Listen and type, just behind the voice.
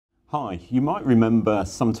Hi, you might remember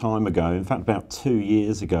some time ago, in fact about 2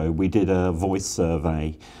 years ago, we did a voice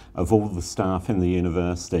survey of all the staff in the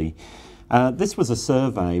university. This was a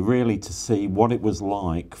survey really to see what it was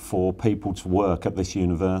like for people to work at this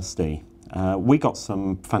university. We got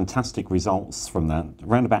some fantastic results from that.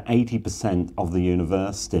 Around about 80% of the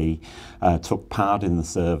university took part in the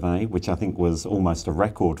survey, which I think was almost a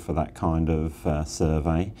record for that kind of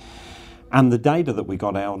survey. And the data that we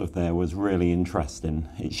got out of there was really interesting.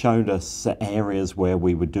 It showed us areas where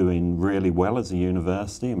we were doing really well as a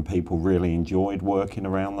university and people really enjoyed working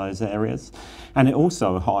around those areas. And it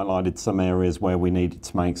also highlighted some areas where we needed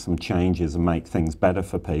to make some changes and make things better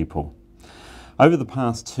for people. Over the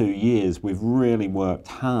past 2 years, we've really worked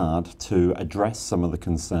hard to address some of the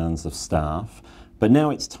concerns of staff, but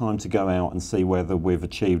now it's time to go out and see whether we've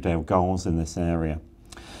achieved our goals in this area.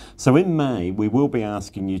 So in May, we will be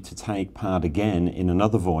asking you to take part again in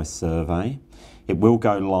another voice survey. It will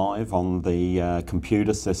go live on the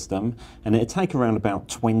computer system and it'll take around about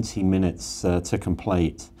 20 minutes to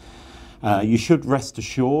complete. You should rest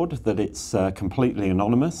assured that it's completely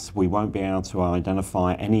anonymous. We won't be able to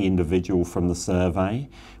identify any individual from the survey.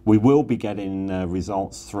 We will be getting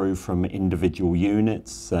results through from individual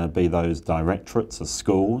units, be those directorates or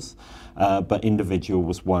schools, but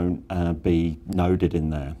individuals won't be noted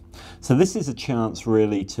in there. So this is a chance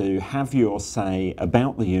really to have your say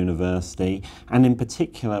about the university and in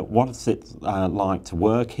particular what's it like to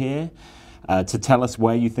work here. To tell us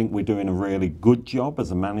where you think we're doing a really good job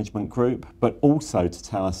as a management group, but also to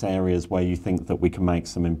tell us areas where you think that we can make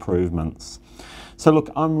some improvements. So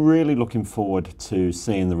look, I'm really looking forward to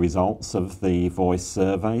seeing the results of the voice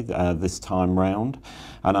survey this time round,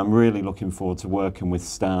 and I'm really looking forward to working with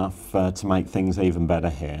staff to make things even better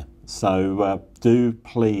here. So do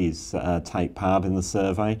please take part in the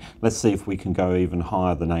survey. Let's see if we can go even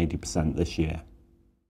higher than 80% this year.